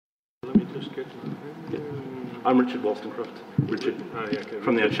just get... I'm Richard Wollstonecroft. Richard,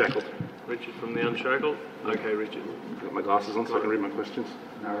 from the Unshackled. Richard from the Unshackled? Okay, Richard. Got my glasses on so I can read my questions.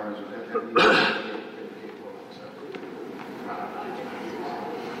 No worries with that.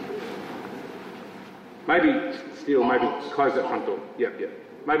 Maybe, Steele, maybe close that front door. Yeah.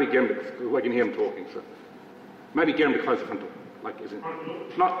 Maybe get him to, I can hear him talking, so. Maybe get him to close the front door. Like, is it?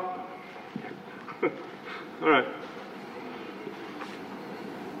 Not. All right.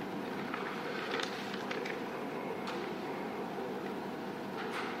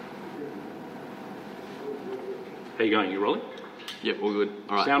 How you going? You rolling? Yep, all good.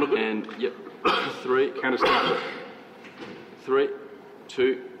 All right. Sound all good? And, yep, 3, Count us down. 3,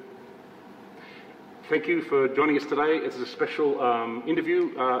 2. Thank you for joining us today. It's a special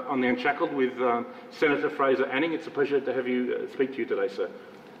interview on The Unshackled with Senator Fraser Anning. It's a pleasure to have you speak to you today, sir.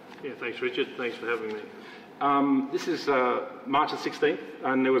 Yeah, thanks, Richard. Thanks for having me. This is March the 16th,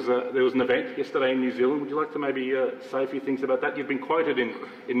 and there was an event yesterday in New Zealand. Would you like to maybe say a few things about that? You've been quoted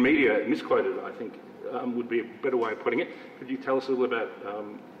in media, misquoted, I think, would be a better way of putting it. Could you tell us a little about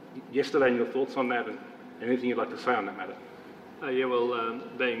yesterday and your thoughts on that, and anything you'd like to say on that matter?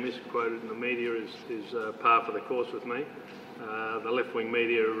 Being misquoted in the media is par for the course with me. The left-wing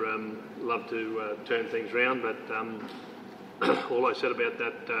media love to turn things around, but all I said about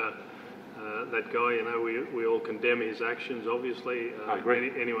that guy, we all condemn his actions, obviously. I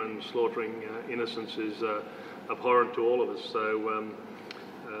agree. Anyone slaughtering innocents is abhorrent to all of us. So,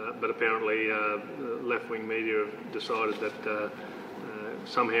 but apparently left-wing media have decided that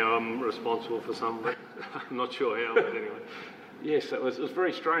somehow I'm responsible for some, but I'm not sure how, but anyway. Yes, it was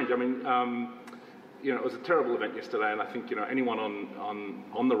very strange. I mean, it was a terrible event yesterday, and I think anyone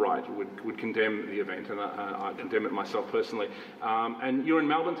on the right would condemn the event, and I condemn it myself personally. And you're in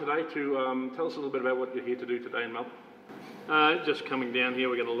Melbourne today to tell us a little bit about what you're here to do today in Melbourne. Just coming down here,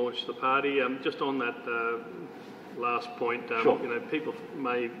 we're going to launch the party. Just on that last point, sure. People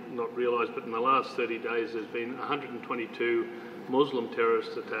may not realise, but in the last 30 days, there's been 122 Muslim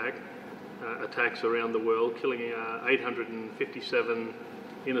terrorist attacks around the world, killing 857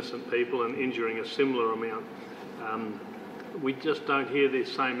 innocent people and injuring a similar amount. We just don't hear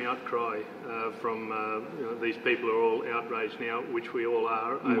this same outcry from these people are all outraged now, which we all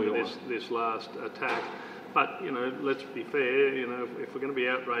are over this last attack. But let's be fair. If we're going to be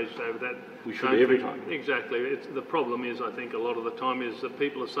outraged over that, we should be every time. Exactly. The problem is, I think, a lot of the time is that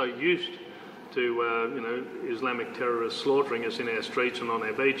people are so used to Islamic terrorists slaughtering us in our streets and on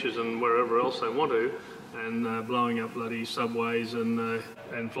our beaches and wherever else they want to, and blowing up bloody subways and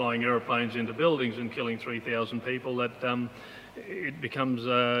flying aeroplanes into buildings and killing 3,000 people that it becomes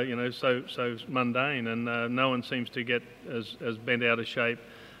so mundane, and no one seems to get as bent out of shape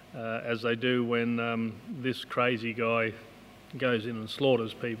as they do when this crazy guy goes in and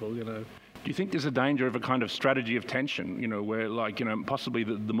slaughters people. Do you think there's a danger of a kind of strategy of tension, where possibly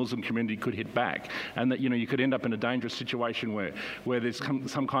the Muslim community could hit back, and that, you could end up in a dangerous situation where there's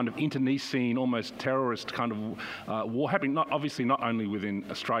some kind of internecine, almost terrorist kind of war happening, not only within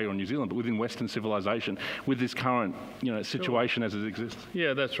Australia or New Zealand, but within Western civilization, with this current, situation as it exists?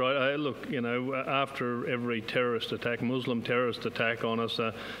 Yeah, that's right. Look, after every terrorist attack, Muslim terrorist attack on us,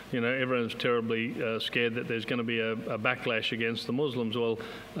 everyone's terribly scared that there's going to be a backlash against the Muslims. Well,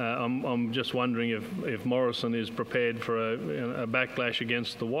 I'm just wondering if Morrison is prepared for a backlash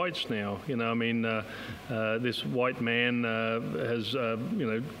against the whites now. This white man has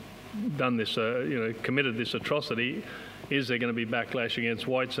done this, committed this atrocity. Is there going to be backlash against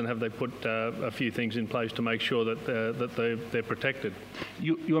whites, and have they put a few things in place to make sure that they're protected?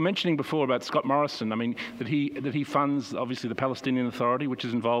 You were mentioning before about Scott Morrison. I mean, that he funds obviously the Palestinian Authority, which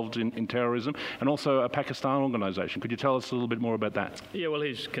is involved in terrorism, and also a Pakistan organisation. Could you tell us a little bit more about that? Yeah, well,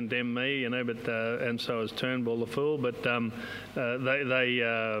 he's condemned me, but and so has Turnbull the fool. But they're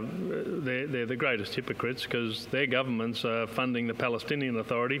the greatest hypocrites, because their governments are funding the Palestinian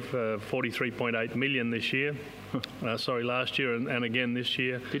Authority for $43.8 million this year. Last year and again this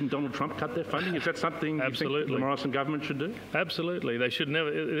year. Didn't Donald Trump cut their funding? Is that something you think the Morrison government should do? Absolutely. They should never.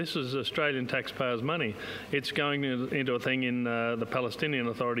 This is Australian taxpayers' money. It's going into a thing in the Palestinian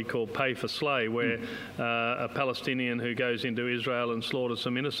Authority called Pay for Slay, where a Palestinian who goes into Israel and slaughters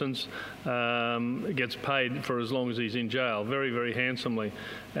some innocents gets paid for as long as he's in jail, very, very handsomely.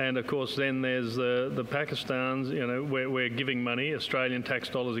 And of course then there's the Pakistans, we're giving money, Australian tax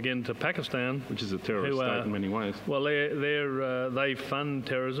dollars again, to Pakistan. Which is a terrorist state in many ways. Well, they fund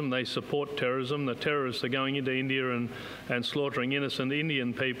terrorism, they support terrorism. The terrorists are going into India and slaughtering innocent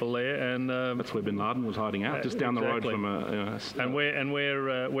Indian people there, and that's where Bin Laden was hiding out, just down the road from and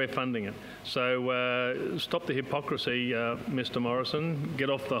we're funding it. So stop the hypocrisy, Mr. Morrison. Get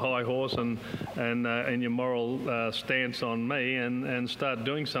off the high horse and your moral stance on me, and start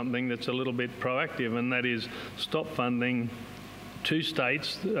doing something that's a little bit proactive, and that is stop funding two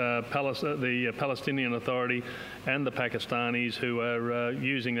states, the Palestinian Authority and the Pakistanis, who are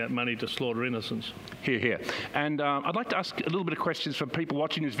using that money to slaughter innocents. Hear, hear. And I'd like to ask a little bit of questions for people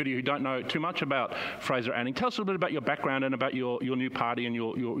watching this video who don't know too much about Fraser Anning. Tell us a little bit about your background and about your new party and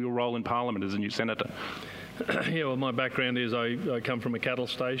your role in Parliament as a new senator. Yeah, well, my background is I come from a cattle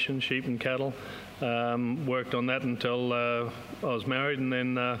station, sheep and cattle. Worked on that until I was married, and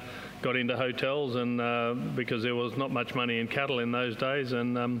then got into hotels, and because there was not much money in cattle in those days,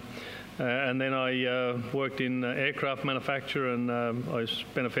 and then I worked in aircraft manufacture, and I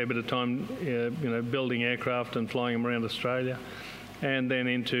spent a fair bit of time, building aircraft and flying them around Australia, and then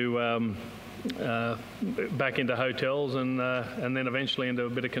into back into hotels, and then eventually into a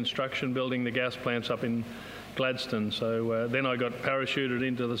bit of construction, building the gas plants up in Gladstone. So then I got parachuted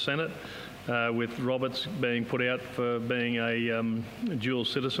into the Senate, with Roberts being put out for being a dual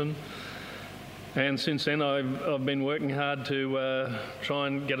citizen. And since then I've been working hard to try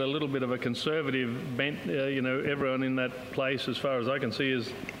and get a little bit of a conservative bent. Everyone in that place, as far as I can see, is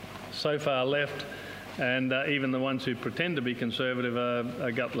so far left. And even the ones who pretend to be conservative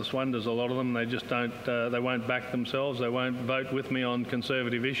are gutless wonders, a lot of them. They just don't, they won't back themselves. They won't vote with me on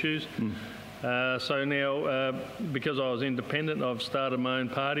conservative issues. So now, because I was independent, I've started my own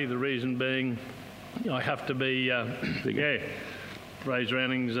party. The reason being, I have to be, Fraser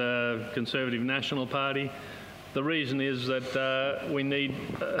Anning's Conservative National Party. The reason is that we need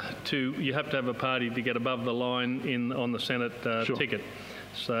you have to have a party to get above the line on the Senate ticket.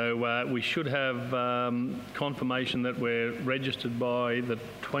 So we should have confirmation that we're registered by the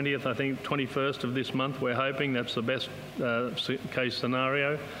 20th, I think, 21st of this month. We're hoping that's the best case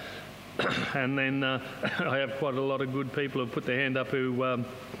scenario. And then I have quite a lot of good people who have put their hand up who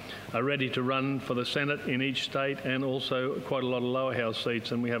are ready to run for the Senate in each state, and also quite a lot of lower house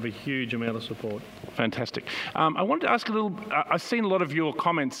seats, and we have a huge amount of support. Fantastic. I wanted to ask a little, I've seen a lot of your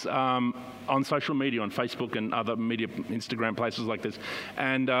comments on social media, on Facebook and other media, Instagram, places like this,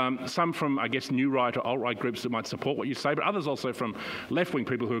 and some from, I guess, new right or alt-right groups that might support what you say, but others also from left-wing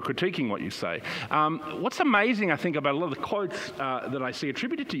people who are critiquing what you say. What's amazing, I think, about a lot of the quotes that I see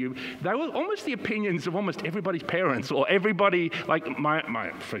attributed to you, they were almost the opinions of almost everybody's parents, or everybody, like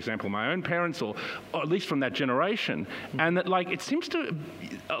for example, my own parents, or at least from that generation, and that, like, it seems to,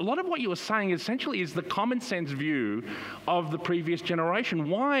 a lot of what you were saying essentially is the common sense view of the previous generation.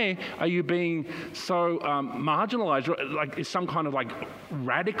 Why are you being so marginalised, like is some kind of like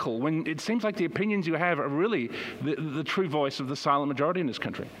radical, when it seems like the opinions you have are really the true voice of the silent majority in this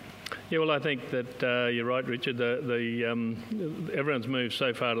country? Yeah, well, I think that you're right, Richard. Everyone's moved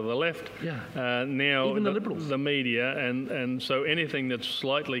so far to the left. Yeah. Now, even the Liberals, the media, and so anything that's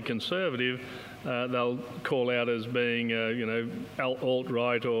slightly conservative, they'll call out as being,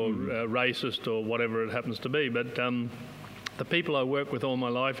 alt-right or racist or whatever it happens to be. But the people I work with all my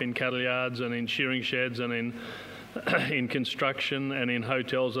life in cattle yards and in shearing sheds and in construction and in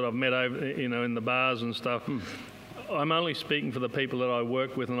hotels that I've met over, in the bars and stuff. I'm only speaking for the people that I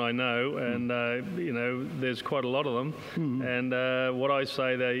work with and I know, and there's quite a lot of them, and what I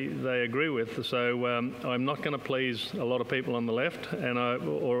say they agree with. So I'm not going to please a lot of people on the left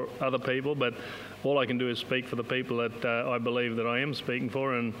or other people, but all I can do is speak for the people that I believe that I am speaking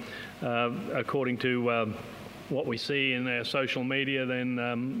for, and according to what we see in our social media, then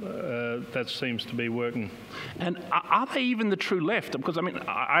that seems to be working. And are they even the true left? Because, I mean,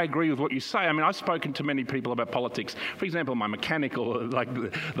 I agree with what you say. I mean, I've spoken to many people about politics. For example, my mechanic, or like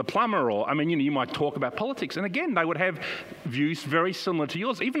the plumber, or, I mean, you might talk about politics. And again, they would have views very similar to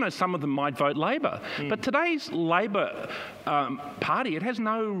yours, even though some of them might vote Labor. But today's Labor party, it has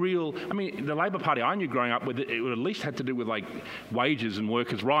no real, I mean, the Labor Party I knew growing up with, it would at least had to do with like wages and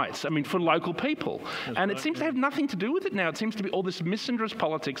workers' rights. I mean, for local people. That's and right, it seems to have nothing to do with it now. It seems to be all this misandrous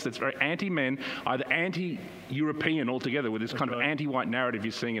politics that's very anti-men, either anti-European altogether, with this kind of anti-white narrative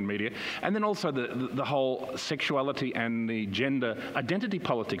you're seeing in media, and then also the whole sexuality and the gender identity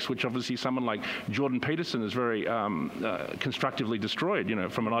politics, which obviously someone like Jordan Peterson has very constructively destroyed,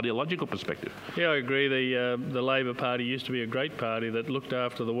 from an ideological perspective. Yeah, I agree. The Labor Party used to be a great party that looked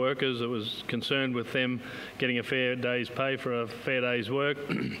after the workers, that was concerned with them getting a fair day's pay for a fair day's work.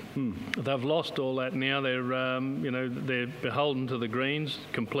 They've lost all that now. They're beholden to the Greens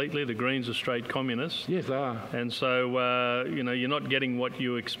completely. The Greens are straight communists. Yes, they are. And so So you're not getting what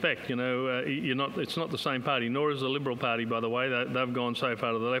you expect. It's not the same party, nor is the Liberal Party, by the way. They've gone so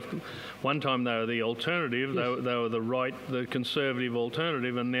far to the left. One time they were the alternative. Yes. They were the right, the conservative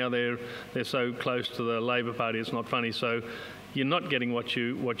alternative, and now they're so close to the Labor Party. It's not funny. So you're not getting what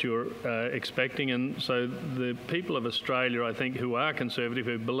you're expecting, and so the people of Australia, I think, who are conservative,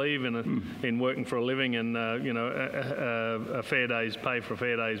 who believe in working for a living and a fair day's pay for a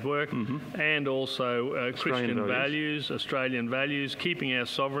fair day's work, and also Christian values, Australian values, keeping our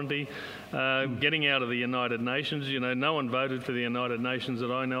sovereignty, getting out of the United Nations. No one voted for the United Nations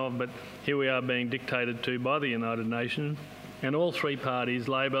that I know of, but here we are being dictated to by the United Nations. And all three parties,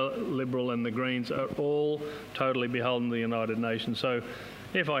 Labor, Liberal and the Greens, are all totally beholden to the United Nations. So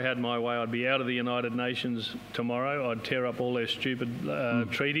if I had my way, I'd be out of the United Nations tomorrow. I'd tear up all their stupid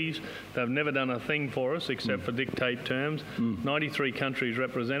treaties. They've never done a thing for us except for dictate terms. 93 countries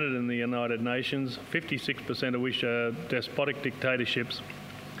represented in the United Nations, 56% of which are despotic dictatorships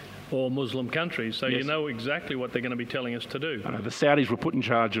or Muslim countries. So you know exactly what they're going to be telling us to do. I know, the Saudis were put in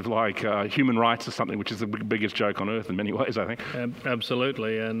charge of human rights or something, which is the biggest joke on earth in many ways, I think.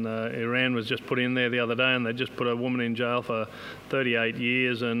 Absolutely. And Iran was just put in there the other day, and they just put a woman in jail for 38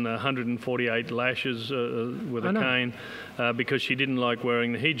 years and 148 lashes with a cane because she didn't like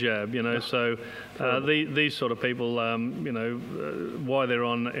wearing the hijab. So these sort of people, why they're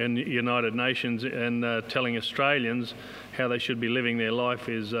in United Nations and telling Australians how they should be living their life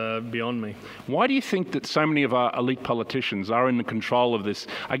is beyond me. Why do you think that so many of our elite politicians are in the control of this?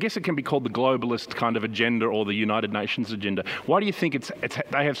 I guess it can be called the globalist kind of agenda or the United Nations agenda. Why do you think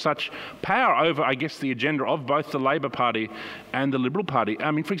they have such power over, I guess, the agenda of both the Labor Party and the Liberal Party? I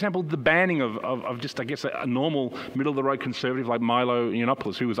mean, for example, the banning of just, I guess, a normal middle-of-the-road conservative like Milo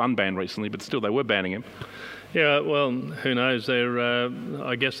Yiannopoulos, who was unbanned recently, but still they were banning him. Yeah, well, who knows?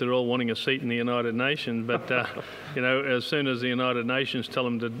 I guess they're all wanting a seat in the United Nations, but as soon as the United Nations tell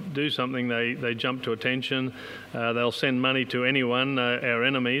them to do something, they jump to attention. They'll send money to anyone, our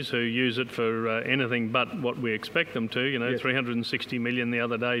enemies, who use it for anything but what we expect them to. 360 million the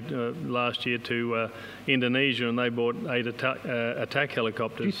other day, last year, to Indonesia, and they bought 8 attack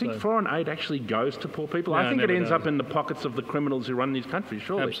helicopters. Do you think foreign aid actually goes to poor people? I think it ends up in the pockets of the criminals who run these countries,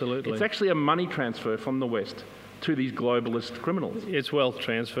 surely. Absolutely. It's actually a money transfer from the West to these globalist criminals. It's wealth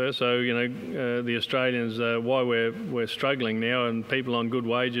transfer. So the Australians, why we're struggling now, and people on good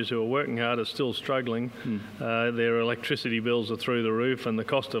wages who are working hard are still struggling. Their electricity bills are through the roof, and the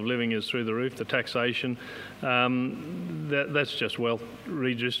cost of living is through the roof. The taxation, that's just wealth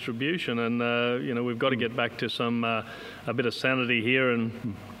redistribution, and we've got to get back to some a bit of sanity here.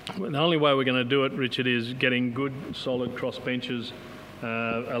 And the only way we're going to do it, Richard, is getting good, solid crossbenchers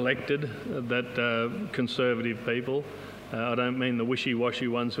elected, that conservative people. I don't mean the wishy-washy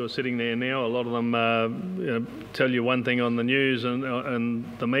ones who are sitting there now. A lot of them tell you one thing on the news and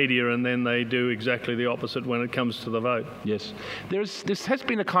the media, and then they do exactly the opposite when it comes to the vote. Yes. This has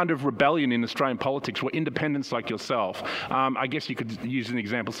been a kind of rebellion in Australian politics where independents like yourself, I guess you could use an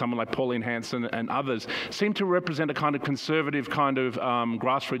example, someone like Pauline Hanson and others, seem to represent a kind of conservative kind of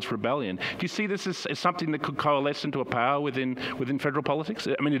grassroots rebellion. Do you see this as something that could coalesce into a power within federal politics?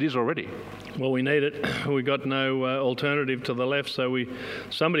 I mean, it is already. Well, we need it. We've got no alternative to the left, so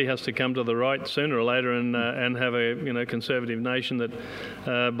somebody has to come to the right sooner or later and have a conservative nation that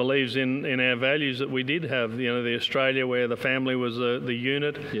believes in our values that we did have. The Australia where the family was the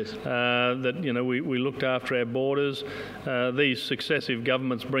unit. Yes. That we looked after our borders. These successive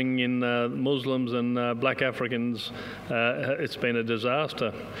governments bringing in Muslims and black Africans, it's been a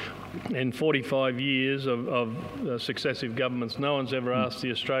disaster. In 45 years of successive governments, no one's ever asked the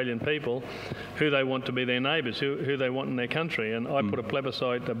Australian people who they want to be their neighbours, who they want in their country. And I put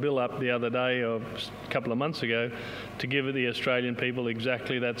a bill up the other day, or a couple of months ago, to give the Australian people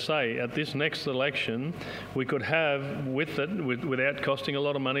exactly that say. At this next election, we could have, without costing a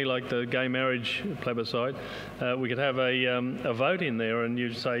lot of money, like the gay marriage plebiscite, we could have a vote in there, and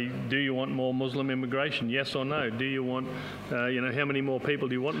you'd say, do you want more Muslim immigration? Yes or no? Do you want, how many more people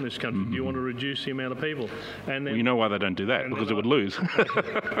do you want in this country? Do you want to reduce the amount of people? And then, you know why they don't do that, because it would lose.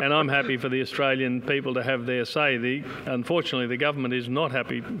 And I'm happy for the Australian people to have their say. Unfortunately, the government is not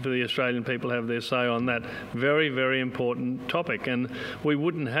happy for the Australian people to have their say on that very, very important topic. And we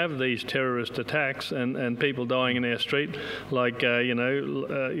wouldn't have these terrorist attacks and people dying in our street like, young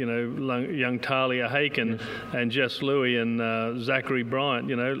Talia Haken and Jess Louis and Zachary Bryant,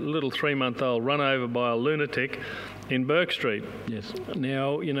 little 3-month-old run over by a lunatic in Burke Street. Yes.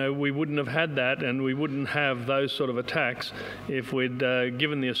 Now, we wouldn't have had that, and we wouldn't have those sort of attacks if we'd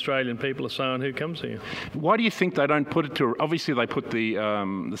given the Australian people a say on who comes here. Why do you think they don't put it to? Obviously, they put the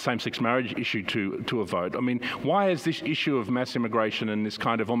same-sex marriage issue to a vote. I mean, why is this issue of mass immigration and this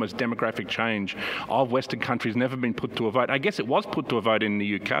kind of almost demographic change of Western countries never been put to a vote? I guess it was put to a vote in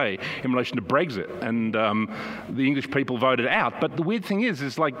the UK in relation to Brexit, and the English people voted out. But the weird thing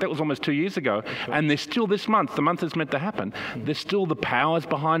is like that was almost 2 years ago, and there's still this month, the month is meant to happen, there's still the powers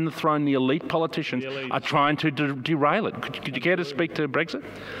behind the throne, the elite politicians are trying to derail it. Could you care to speak to Brexit?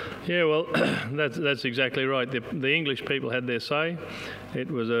 Yeah, well, that's exactly right. The English people had their say. It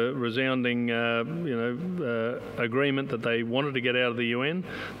was a resounding, agreement that they wanted to get out of the UN.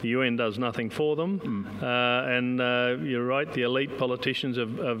 The UN does nothing for them, and you're right. The elite politicians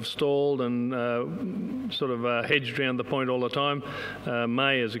have stalled and sort of hedged around the point all the time.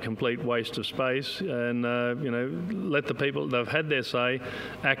 May is a complete waste of space, and let the people. They've had their say,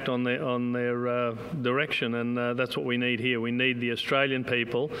 act on their direction, and that's what we need here. We need the Australian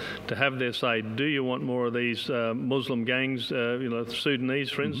people to have their say. Do you want more of these Muslim gangs, Sudanese,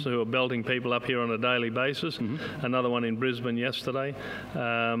 for instance, who are belting people up here on a daily basis? Another one in Brisbane yesterday.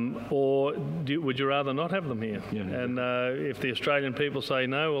 Or would you rather not have them here? Yeah, and if the Australian people say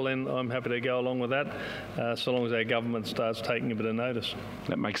no, well then I'm happy to go along with that, so long as our government starts taking a bit of notice.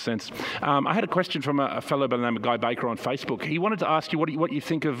 That makes sense. I had a question from a fellow by the name of Guy Baker on Facebook. He wanted to ask you what you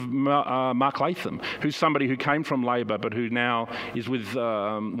think of Mark Latham, who's somebody who came from Labor but who now is with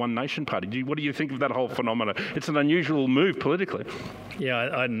One Nation Party. What do you think of that whole phenomenon? It's an unusual move politically. Yeah,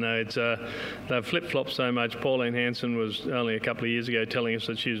 I don't know. It's they've flip-flopped so much. Pauline Hanson was only a couple of years ago telling us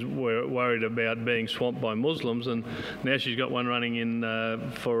that she's worried about being swamped by Muslims, and now she's got one running in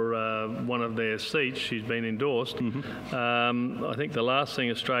for one of their seats. She's been endorsed. I think the last thing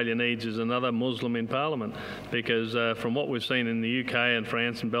Australia needs is another Muslim in Parliament, because from what we've seen in the UK and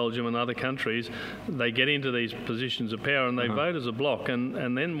France and Belgium and other countries, they get into these positions of power and they vote as a bloc,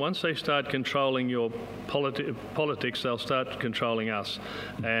 and then once they start controlling your politics, they'll start controlling us.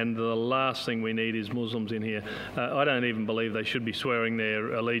 And the last thing we need is Muslims in here. I don't even believe they should be swearing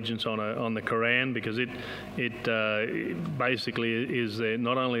their allegiance on the Quran, because it basically is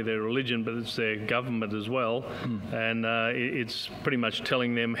not only their religion, but it's their government as well. And it's pretty much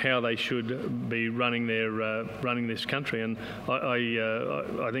telling them how they should be running this country. And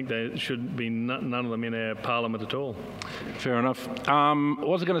I think there should be none of them in our parliament at all. Fair enough. What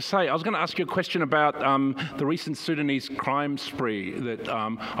was I going to say? I was going to ask you a question about the recent Sudanese crime spree that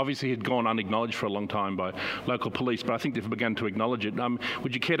obviously had gone unacknowledged for a long time by local police, but I think they've begun to acknowledge it.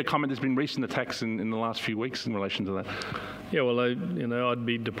 Would you care to comment? There's been recent attacks in the last few weeks in relation to that. Yeah, well, I'd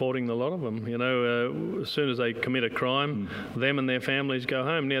be deporting a lot of them. As soon as they commit a crime, them and their families go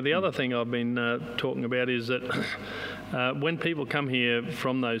home. Now, the other thing I've been talking about is that when people come here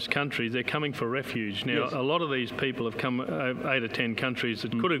from those countries, they're coming for refuge. Now, a lot of these people have come 8 or 10 countries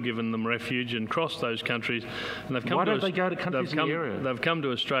that could have given them refuge and crossed those countries, and they've come. Why don't they go to countries in the area? They've come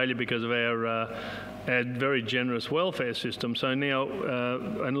to Australia because of our very generous welfare system. So now,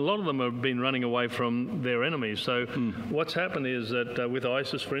 and a lot of them have been running away from their enemies. So what's happened is that with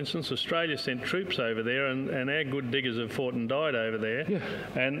ISIS, for instance, Australia sent troops over there, and our good diggers have fought and died over there. Yeah.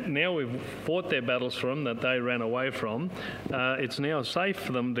 And now we've fought their battles for them that they ran away from. It's now safe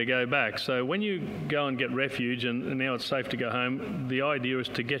for them to go back. So when you go and get refuge, and now it's safe to go home, the idea is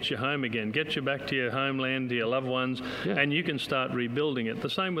to get you home again, get you back to your homeland, to your loved ones, and you can start rebuilding it. The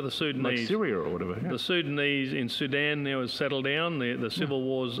same with the Sudanese. Like Syria or whatever. Yeah. The Sudanese in Sudan now has settled down. The civil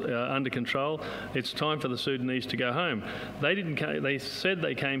war's under control. It's time for the Sudanese to go home. They said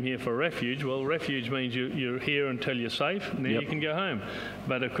they came here for refuge. Well, refuge means you're here until you're safe. Now you can go home.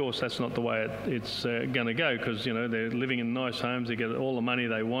 But of course, that's not the way it's going to go, because they're living in nice homes. They get all the money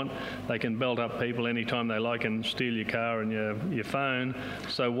they want. They can belt up people anytime they like and steal your car and your phone.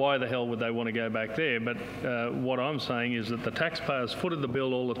 So why the hell would they want to go back there? But what I'm saying is that the taxpayers footed the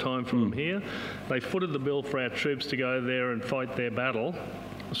bill all the time for them here. They footed the bill for our troops to go there and fight their battle.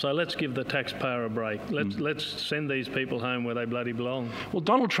 So let's give the taxpayer a break. Let's send these people home where they bloody belong. Well,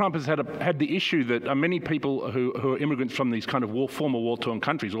 Donald Trump has had the issue that many people who are immigrants from these kind of former war-torn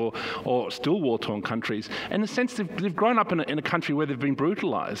countries or still war-torn countries, in a sense they've grown up in a country where they've been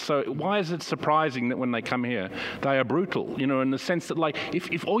brutalised. So why is it surprising that when they come here they are brutal? In the sense that, like,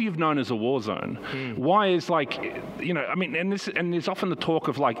 if all you've known is a war zone, why is, like, and there's often the talk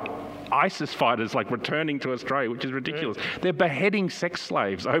of, like, ISIS fighters like returning to Australia, which is ridiculous. Yeah. They're beheading sex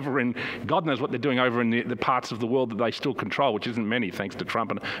slaves over in, God knows what they're doing over in the parts of the world that they still control, which isn't many, thanks to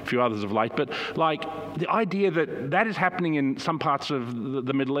Trump and a few others of late. But like the idea that is happening in some parts of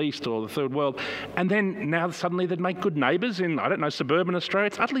the Middle East or the Third World, and then now suddenly they'd make good neighbours in, I don't know, suburban Australia.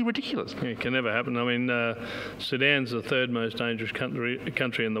 It's utterly ridiculous. Yeah, it can never happen. I mean, Sudan's the third most dangerous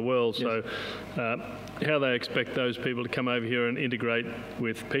country in the world, so how they expect those people to come over here and integrate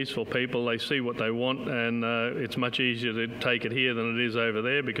with peaceful people, they see what they want, and it's much easier to take it here than it is over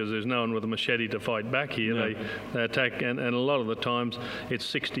there because there's no one with a machete to fight back here. No. They attack, and a lot of the times it's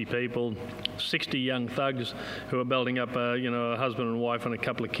 60 people, 60 young thugs who are building up a husband and wife and a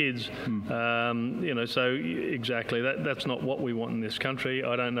couple of kids. So exactly, that's not what we want in this country.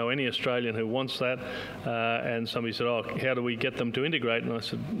 I don't know any Australian who wants that. And somebody said, how do we get them to integrate? And I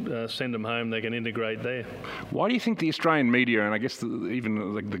said, send them home, they can integrate there. Why do you think the Australian media, and I guess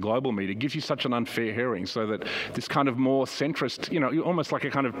even the global media, gives you such an unfair hearing, so that this kind of more centrist, almost like a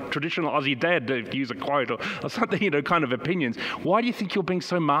kind of traditional Aussie dad, to use a quote or something, kind of opinions? Why do you think you're being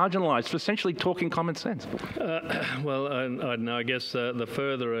so marginalised for essentially talking common sense? Well, I don't know. I guess the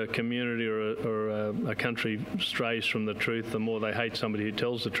further a community or a country strays from the truth, the more they hate somebody who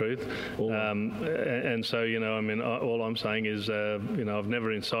tells the truth. And so, all I'm saying is, I've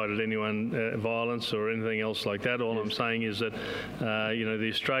never incited anyone violence or anything else like that. All I'm saying is that, the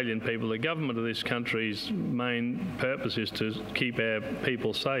Australian people, the government of this country's main purpose is to keep our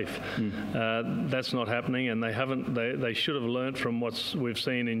people safe. That's not happening, and they haven't. They should have learnt from what we've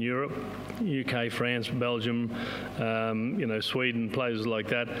seen in Europe, UK, France, Belgium, Sweden, places like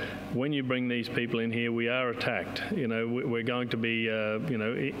that. When you bring these people in here, we are attacked. We're going to be,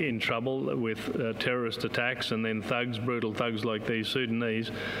 in trouble with terrorist attacks, and then brutal thugs like these Sudanese.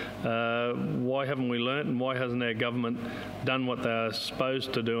 Why haven't we learnt, and why hasn't our government done what they're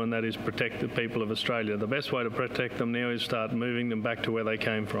supposed to do, and that is protect the people of Australia? The best way to protect them now is start moving them back to where they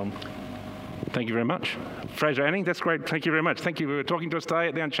came from. Thank you very much. Fraser Anning, that's great. Thank you very much. Thank you for talking to us today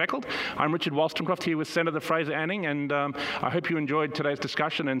at The Unshackled. I'm Richard Wollstonecroft here with Senator Fraser Anning, and I hope you enjoyed today's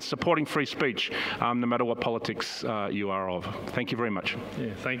discussion and supporting free speech, no matter what politics you are of. Thank you very much.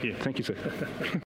 Yeah, thank you. Thank you, sir.